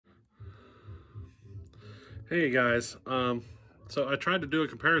Hey guys, so I tried to do a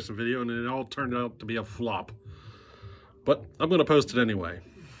comparison video and it all turned out to be a flop. But I'm going to post it anyway.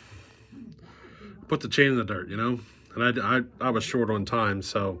 Put the chain in the dirt, you know? And I was short on time,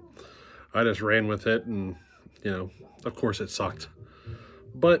 so I just ran with it and, you know, of course it sucked.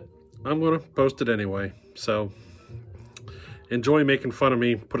 But I'm going to post it anyway, so enjoy making fun of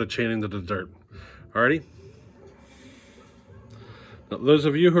me, put a chain into the dirt. Alrighty? Now, those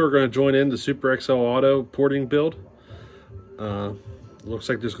of you who are going to join in the Super XL Auto porting build, looks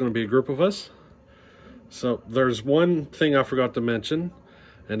like there's going to be a group of us. So there's one thing I forgot to mention,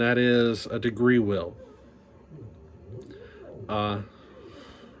 and that is a degree wheel. You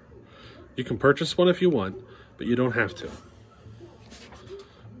can purchase one if you want, but you don't have to.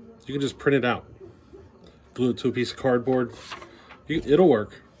 You can just print it out, glue it to a piece of cardboard. It'll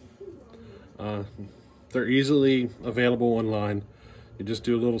work. They're easily available online. You just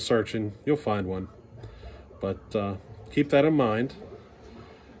do a little searching, you'll find one. But keep that in mind.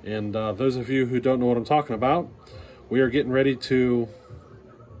 And those of you who don't know what I'm talking about, we are getting ready to,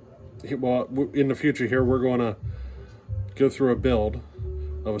 well, in the future here, we're going to go through a build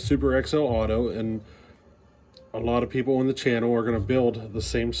of a Super XL Auto, and a lot of people in the channel are going to build the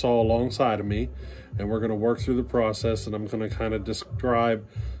same saw alongside of me, and we're going to work through the process, and I'm going to kind of describe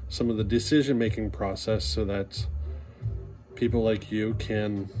some of the decision-making process so that people like you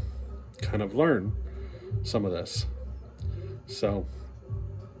can kind of learn some of this. So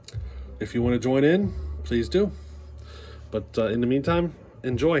if you want to join in, please do. But in the meantime,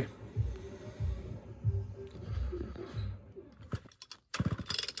 enjoy.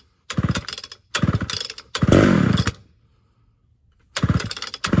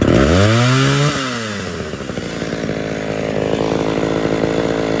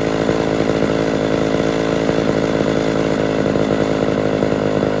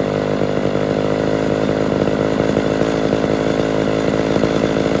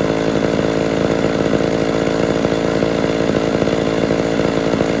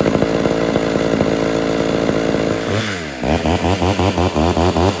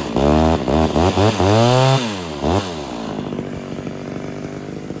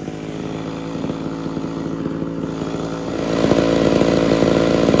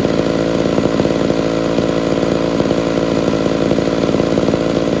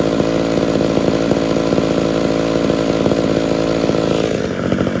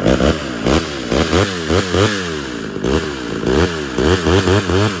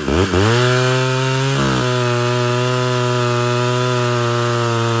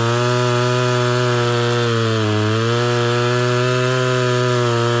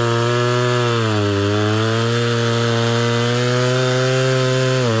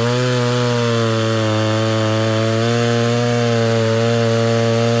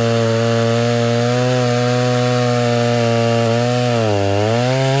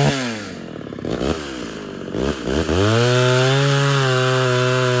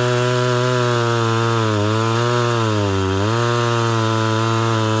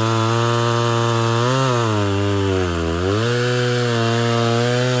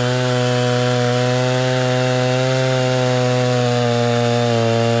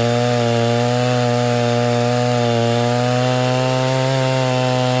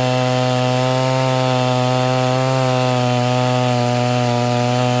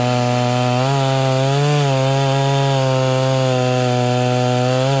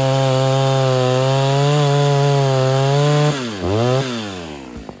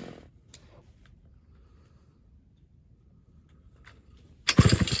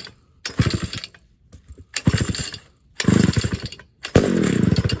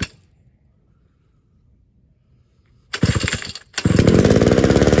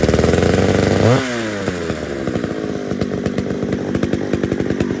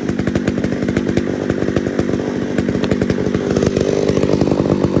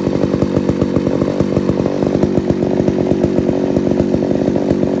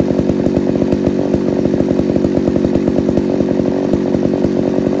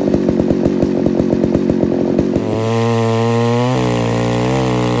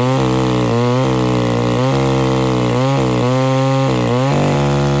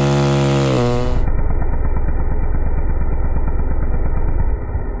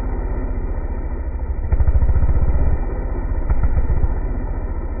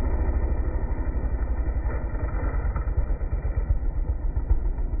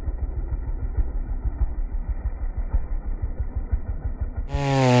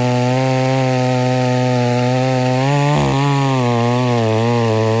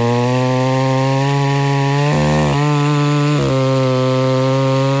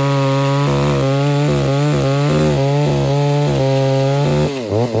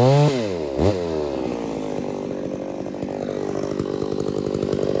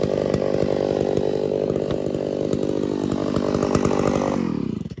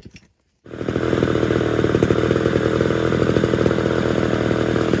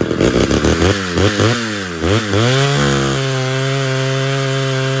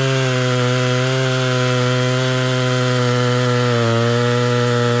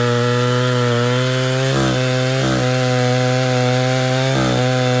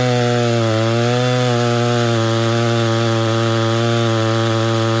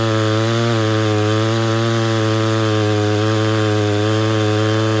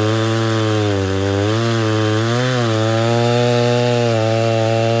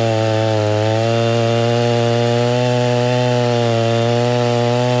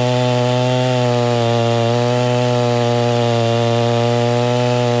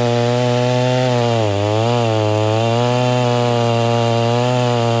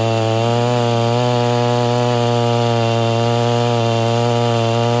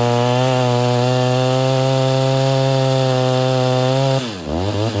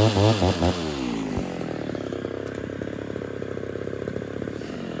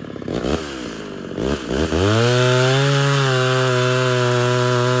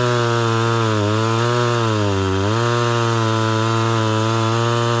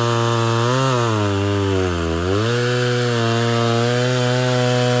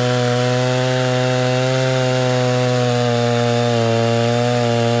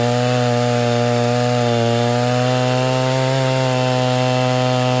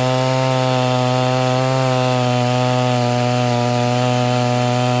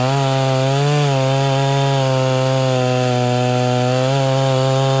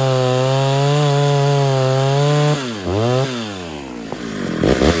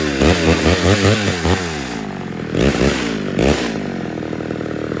 Bye.